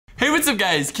Hey, what's up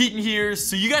guys? Keaton here.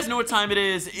 So you guys know what time it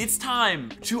is. It's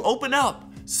time to open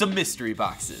up some mystery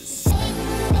boxes.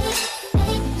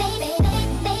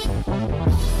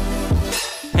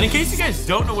 And in case you guys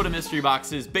don't know what a mystery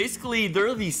box is, basically there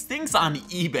are these things on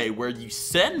eBay where you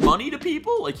send money to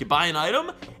people, like you buy an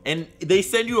item, and they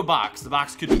send you a box. The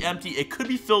box could be empty, it could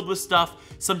be filled with stuff.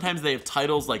 Sometimes they have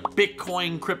titles like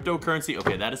Bitcoin, cryptocurrency.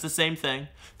 Okay, that is the same thing.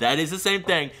 That is the same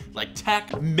thing. Like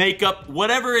tech, makeup,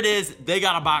 whatever it is, they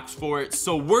got a box for it.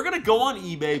 So we're gonna go on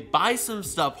eBay, buy some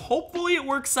stuff. Hopefully it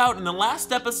works out. In the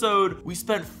last episode, we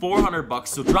spent 400 bucks.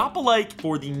 So drop a like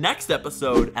for the next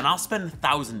episode and I'll spend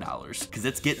 $1,000 because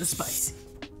it's getting spicy.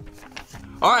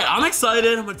 All right, I'm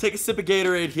excited. I'm gonna take a sip of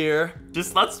Gatorade here.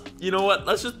 You know what?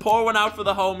 Let's just pour one out for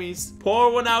the homies.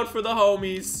 Pour one out for the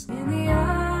homies.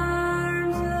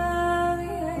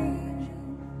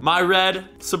 My red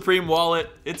Supreme wallet,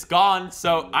 it's gone.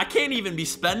 So I can't even be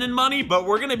spending money, but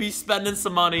we're gonna be spending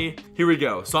some money. Here we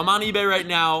go. So I'm on eBay right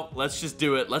now. Let's just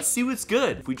do it. Let's see what's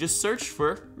good. If we just search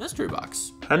for mystery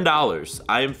box. $10.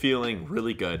 I am feeling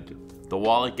really good. The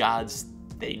wallet gods,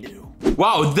 they knew.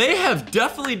 Wow, they have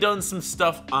definitely done some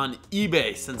stuff on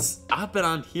eBay since I've been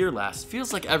on here last.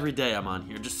 Feels like every day I'm on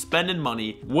here, just spending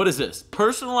money. What is this?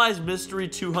 Personalized mystery,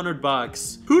 200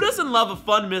 bucks. Who doesn't love a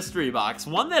fun mystery box?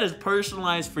 One that is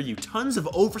personalized for you. Tons of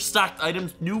overstocked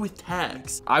items, new with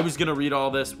tags. I was gonna read all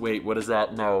this. Wait, what is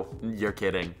that? No, you're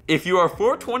kidding. If you are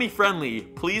 420 friendly,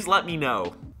 please let me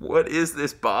know. What is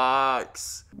this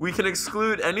box? We can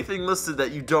exclude anything listed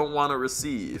that you don't want to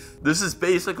receive. This is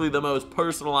basically the most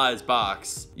personalized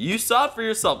box. You saw it for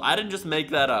yourself. I didn't just make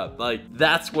that up. Like,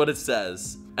 that's what it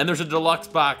says. And there's a deluxe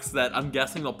box that I'm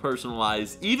guessing they'll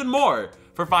personalize even more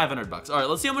for 500 bucks. All right,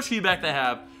 let's see how much feedback they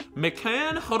have.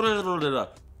 McCann,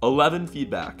 11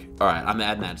 feedback. All right, I'm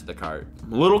adding that to the cart.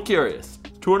 I'm a little curious.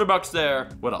 200 bucks there.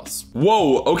 What else?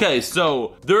 Whoa, okay,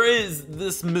 so there is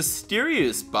this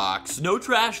mysterious box. No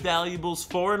trash valuables,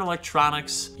 foreign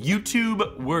electronics,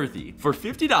 YouTube worthy. For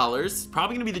 $50,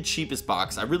 probably gonna be the cheapest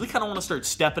box. I really kinda wanna start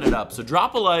stepping it up. So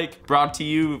drop a like, brought to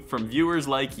you from viewers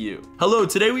like you. Hello,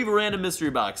 today we have a random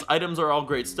mystery box. Items are all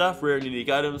great stuff, rare and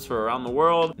unique items for around the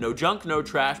world. No junk, no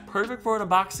trash, perfect for an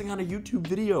unboxing on a YouTube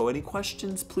video. Any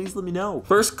questions, please let me know.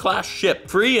 First class ship,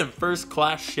 free and first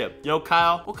class ship. Yo,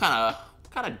 Kyle, what kind of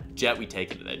jet we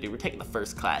taking today, dude? We're taking the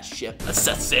first class ship. Let's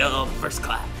set sail on the first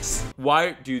class.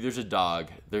 Why, dude, there's a dog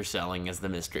they're selling as the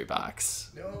mystery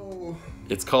box. No.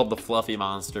 It's called the Fluffy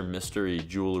Monster Mystery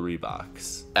Jewelry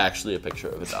Box. Actually a picture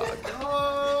of a dog.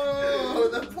 Oh,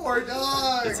 the poor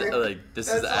dog. It's like,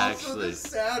 this is actually the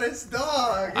saddest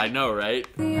dog. I know, right?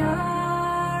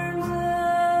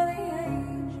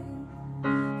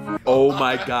 Oh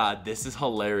my God, this is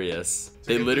hilarious.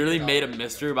 They literally made a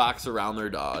mystery box around their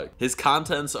dog. His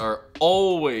contents are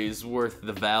always worth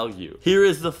the value. Here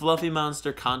is the Fluffy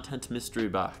Monster Content Mystery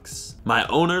Box. My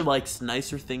owner likes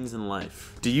nicer things in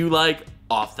life. Do you like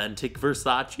authentic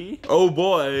Versace? Oh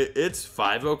boy, it's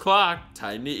 5 o'clock,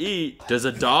 time to eat. Does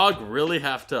a dog really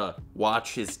have to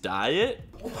watch his diet?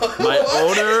 My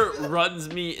owner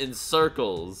runs me in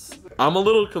circles. I'm a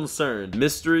little concerned.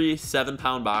 Mystery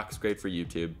 7-pound box, great for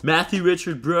YouTube. Matthew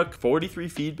Richard Brook, 43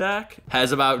 feedback,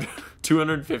 has about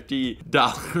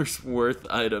 $250 worth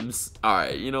items. All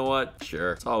right, you know what?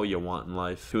 Sure, it's all you want in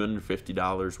life.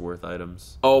 $250 worth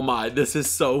items. Oh my, this is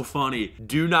so funny.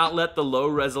 Do not let the low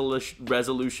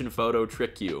resolution photo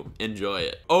trick you. Enjoy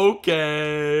it.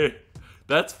 Okay.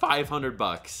 That's 500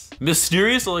 bucks.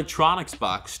 Mysterious electronics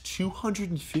box,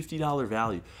 $250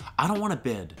 value. I don't want to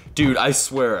bid. Dude, I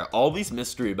swear, all these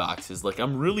mystery boxes, like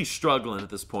I'm really struggling at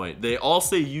this point. They all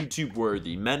say YouTube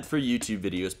worthy, meant for YouTube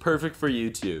videos, perfect for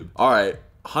YouTube. All right.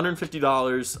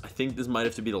 $150. I think this might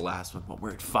have to be the last one, but we're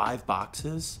at 5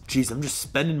 boxes. Jeez, I'm just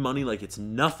spending money like it's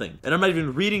nothing. And I'm not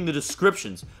even reading the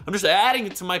descriptions. I'm just adding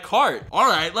it to my cart. All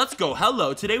right, let's go.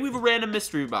 Hello, today we have a random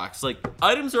mystery box. Like,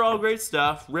 items are all great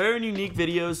stuff. Rare and unique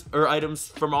videos or items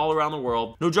from all around the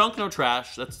world. No junk, no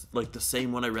trash. That's like the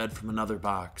same one I read from another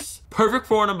box. Perfect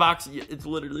for an unboxing. It's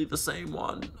literally the same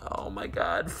one. Oh my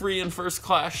God, free and first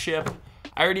class ship.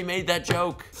 I already made that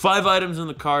joke. 5 items in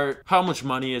the cart. How much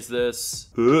money is this?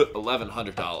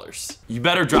 $1,100. You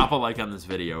better drop a like on this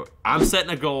video. I'm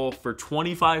setting a goal for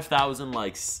 25,000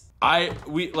 likes. I'm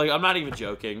not even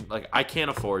joking. Like, I can't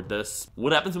afford this.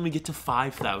 What happens when we get to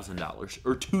 $5,000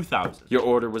 or $2,000? Your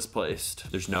order was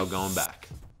placed. There's no going back.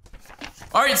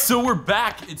 All right, so we're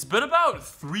back. It's been about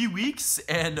 3 weeks,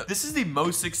 and this is the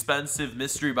most expensive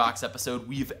mystery box episode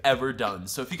we've ever done.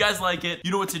 So if you guys like it,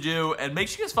 you know what to do, and make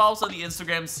sure you guys follow us on the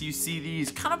Instagram so you see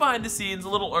these kind of behind the scenes a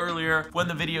little earlier when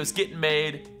the video's getting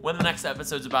made, when the next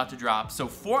episode's about to drop. So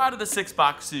 4 out of the 6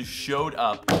 boxes showed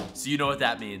up, so you know what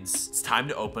that means. It's time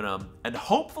to open them, and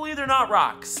hopefully they're not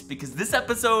rocks, because this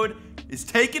episode is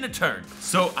taking a turn.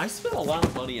 So I spent a lot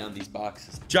of money on these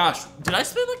boxes. Josh, did I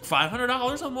spend like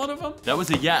 $500 on one of them? That was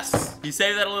a yes. Can you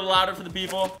say that a little louder for the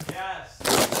people? Yes.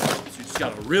 So you just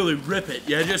gotta really rip it.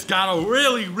 You just gotta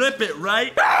really rip it,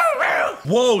 right?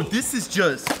 Whoa, this is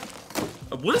just,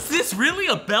 what is this, really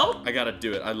a belt? I gotta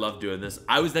do it, I love doing this.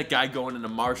 I was that guy going into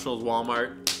Marshall's,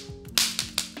 Walmart.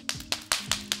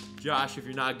 Josh, if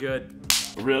you're not good,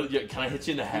 really, yeah, can I hit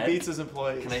you in the head? He beats his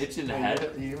employees. Can I hit you in the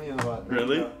head? You hit me in the butt.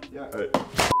 Really? Yeah. All right.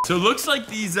 So it looks like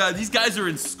these guys are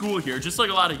in school here, just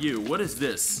like a lot of you. What is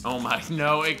this? Oh my,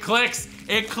 no, it clicks.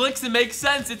 It clicks, it makes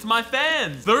sense. It's my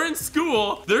fans. They're in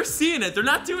school, they're seeing it. They're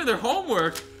not doing their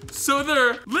homework, so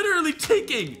they're literally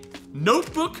taking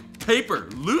notebook paper,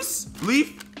 loose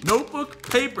leaf notebook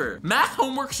paper. Math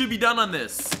homework should be done on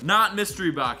this, not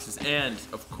mystery boxes. And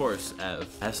of course, Ev,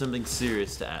 I have something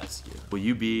serious to ask you. Will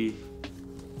you be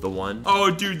the one? Oh,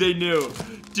 dude, they knew.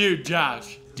 Dude,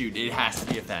 Josh. Dude, it has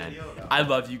to be a fan. I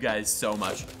love you guys so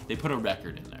much. They put a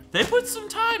record in there. They put some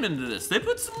time into this. They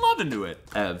put some love into it.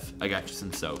 Ev, I got you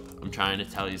some soap. I'm trying to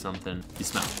tell you something. You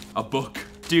smell it. A book.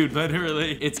 Dude,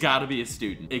 literally, it's gotta be a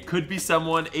student. It could be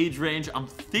someone, age range, I'm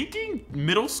thinking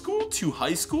middle school to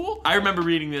high school. I remember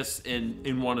reading this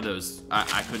in one of those.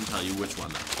 I couldn't tell you which one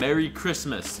though. Merry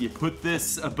Christmas. You put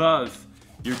this above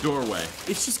your doorway.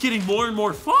 It's just getting more and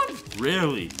more fun.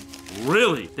 Really,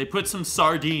 really. They put some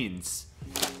sardines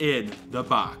in the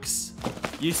box.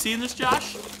 You seen this,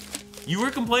 Josh? You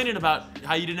were complaining about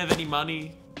how you didn't have any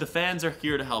money. The fans are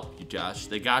here to help you, Josh.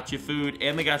 They got you food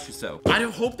and they got you soap. I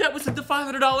hope that was in the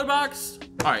 $500 box.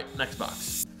 All right, next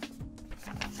box.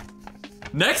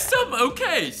 Next up,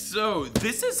 okay, so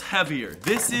this is heavier.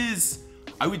 This is,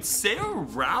 I would say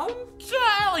around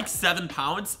like 7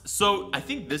 pounds. So I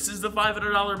think this is the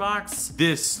 $500 box.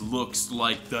 This looks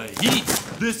like the heat.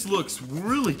 This looks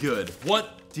really good.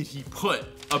 What did he put?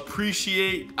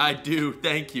 Appreciate, I do,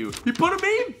 thank you. He put a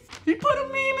meme. He put a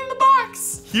meme in the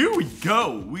box. Here we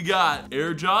go. We got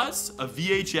air jaws, a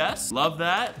VHS, love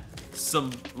that.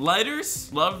 Some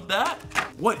lighters, love that.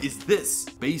 What is this?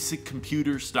 Basic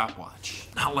computer stopwatch.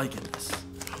 Not liking this.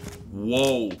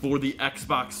 Whoa, for the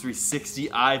Xbox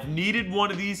 360, I've needed one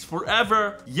of these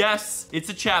forever. Yes, it's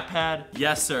a chat pad.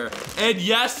 Yes, sir. And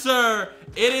yes, sir,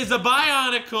 it is a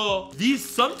Bionicle. These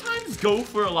sometimes go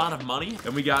for a lot of money.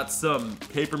 And we got some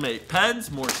Papermate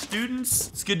pens, more students.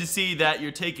 It's good to see that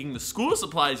you're taking the school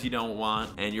supplies you don't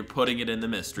want and you're putting it in the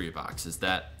mystery boxes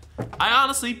that I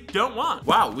honestly don't want.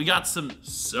 Wow, we got some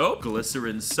soap,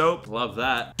 glycerin soap, love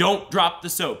that. Don't drop the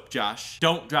soap, Josh.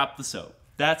 Don't drop the soap.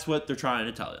 That's what they're trying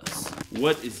to tell us.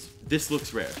 What is, this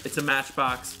looks rare. It's a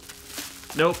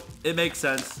Matchbox. Nope, it makes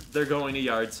sense. They're going to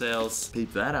yard sales.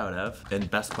 Peep that out, Ev. And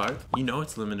best part, you know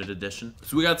it's limited edition.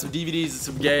 So we got some DVDs and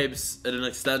some games and an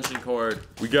extension cord.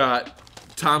 We got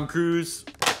Tom Cruise,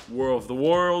 War of the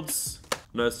Worlds,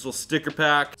 nice little sticker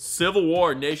pack. Civil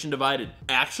War, Nation Divided.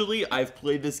 Actually, I've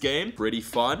played this game. Pretty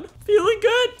fun. Feeling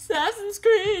good. Assassin's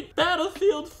Creed.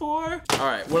 Battlefield 4. All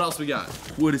right, what else we got?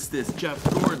 What is this? Jeff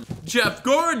Gordon. Jeff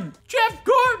Gordon. Jeff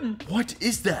Gordon. What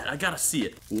is that? I gotta see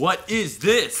it. What is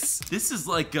this? This is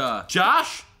like,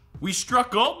 Josh, we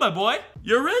struck gold, my boy.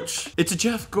 You're rich. It's a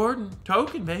Jeff Gordon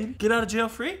token, baby. Get out of jail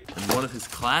free. And one of his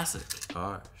classic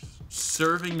cars.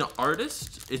 Serving the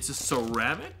artist. It's a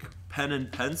ceramic pen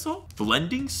and pencil,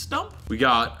 blending stump. We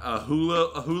got a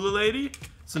hula lady,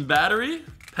 some battery,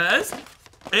 Pez,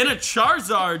 and a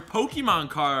Charizard Pokemon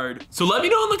card. So let me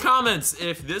know in the comments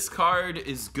if this card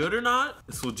is good or not.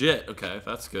 It's legit, okay,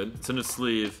 that's good. It's in a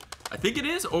sleeve. I think it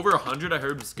is over 100, I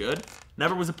heard it's good.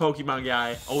 Never was a Pokemon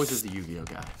guy, always was a Yu-Gi-Oh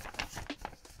guy.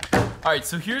 All right,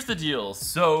 so here's the deal.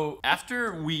 So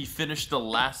after we finished the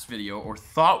last video, or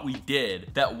thought we did,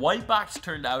 that white box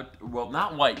turned out, well,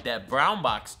 not white, that brown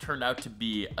box turned out to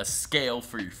be a scale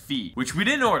for your feet, which we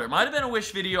didn't order. Might have been a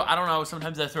wish video, I don't know,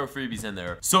 sometimes I throw freebies in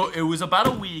there. So it was about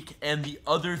a week, and the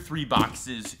other 3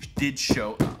 boxes did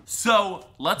show up. So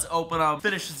let's open them,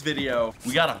 finish this video.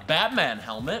 We got a Batman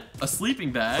helmet, a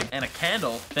sleeping bag, and a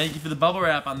candle. Thank you for the bubble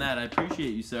wrap on that, I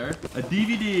appreciate you, sir. A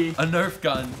DVD, a Nerf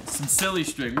gun, some silly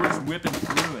string. We're just whipping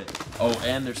through it. Oh,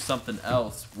 and there's something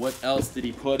else. What else did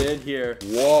he put in here?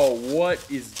 Whoa, what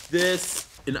is this?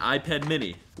 An iPad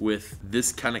mini with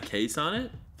this kind of case on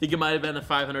it. I think it might have been a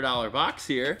 $500 box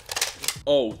here.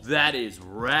 Oh, that is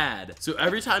rad. So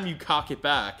every time you cock it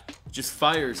back, it just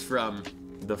fires from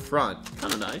the front.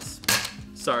 Kind of nice.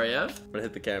 Sorry, Ev. I'm gonna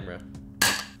hit the camera. All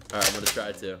right, I'm gonna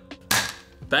try to.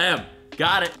 Bam,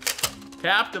 got it.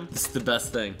 Capped him. This is the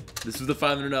best thing. This was the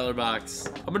 $500 box.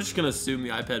 I'm just gonna assume the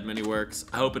iPad mini works.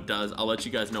 I hope it does. I'll let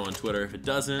you guys know on Twitter if it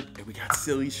doesn't. And we got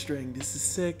silly string. This is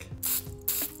sick.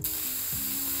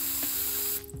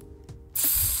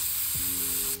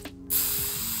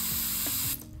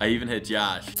 I even hit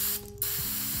Josh.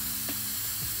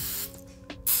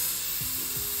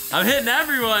 I'm hitting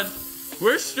everyone.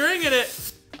 We're stringing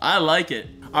it. I like it.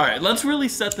 All right, let's really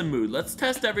set the mood. Let's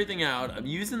test everything out. I'm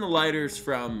using the lighters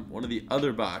from one of the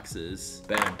other boxes.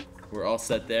 Bam, we're all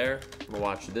set there. I'm gonna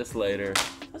watch this later.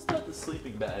 Let's start the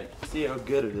sleeping bag. See how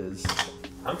good it is.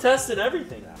 I'm testing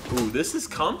everything out. Ooh, this is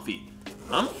comfy.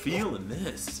 I'm feeling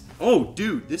this. Oh,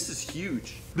 dude, this is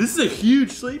huge. This is a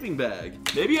huge sleeping bag.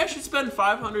 Maybe I should spend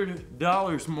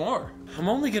 $500 more. I'm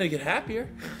only gonna get happier.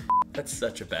 That's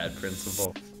such a bad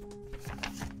principle.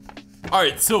 All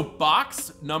right, so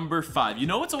box number 5. You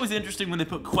know what's always interesting when they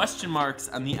put question marks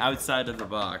on the outside of the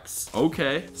box?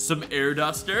 Okay, some air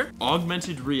duster,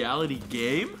 augmented reality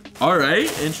game. All right,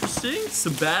 interesting.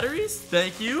 Some batteries,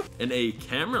 thank you. And a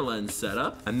camera lens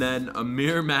setup, and then a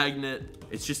mirror magnet.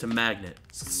 It's just a magnet.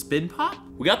 Spin pop?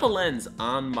 We got the lens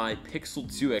on my Pixel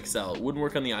 2 XL. It wouldn't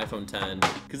work on the iPhone 10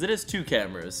 because it has 2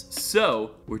 cameras.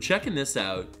 So we're checking this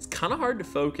out. It's kind of hard to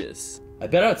focus. I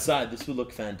bet outside this would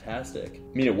look fantastic.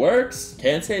 I mean, it works.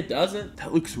 Can't say it doesn't.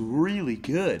 That looks really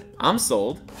good. I'm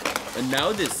sold. And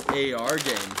now this AR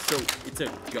game. So it's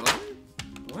a gun?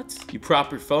 What? You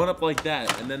prop your phone up like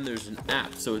that, and then there's an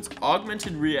app. So it's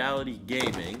augmented reality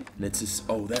gaming. And it's just,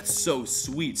 oh, that's so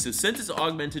sweet. So since it's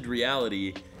augmented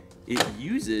reality, it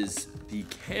uses the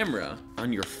camera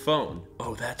on your phone.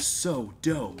 Oh, that's so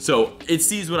dope. So it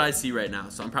sees what I see right now.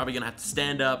 So I'm probably gonna have to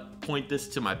stand up, point this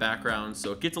to my background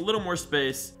so it gets a little more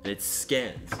space and it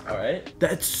scans, all right?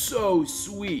 That's so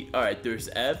sweet. All right, there's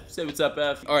F. Say what's up,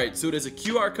 F. All right, so it has a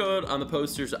QR code on the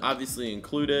posters, obviously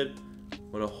included.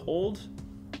 I'm gonna hold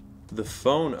the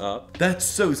phone up. That's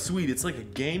so sweet. It's like a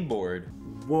game board.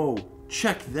 Whoa.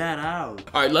 Check that out.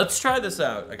 All right, let's try this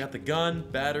out. I got the gun,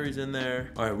 batteries in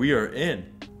there. All right, we are in.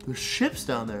 There's ships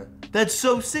down there. That's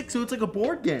so sick, so it's like a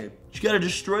board game. You gotta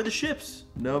destroy the ships.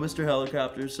 No, Mr.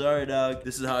 Helicopter, sorry, dog.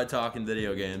 This is how I talk in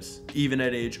video games, even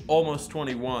at age almost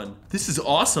 21. This is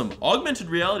awesome. Augmented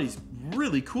reality is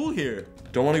really cool here.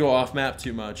 Don't wanna go off map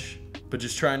too much, but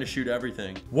just trying to shoot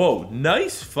everything. Whoa,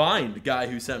 nice find, guy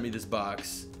who sent me this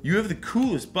box. You have the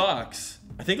coolest box.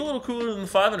 I think a little cooler than the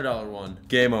 $500 one.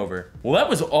 Game over. Well, that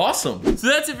was awesome. So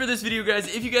that's it for this video,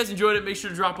 guys. If you guys enjoyed it, make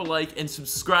sure to drop a like and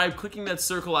subscribe, clicking that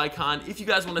circle icon if you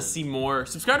guys want to see more.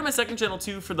 Subscribe to my second channel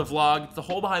too for the vlog, the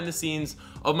whole behind the scenes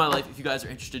of my life if you guys are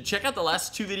interested. Check out the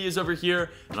last 2 videos over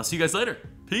here, and I'll see you guys later.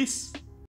 Peace.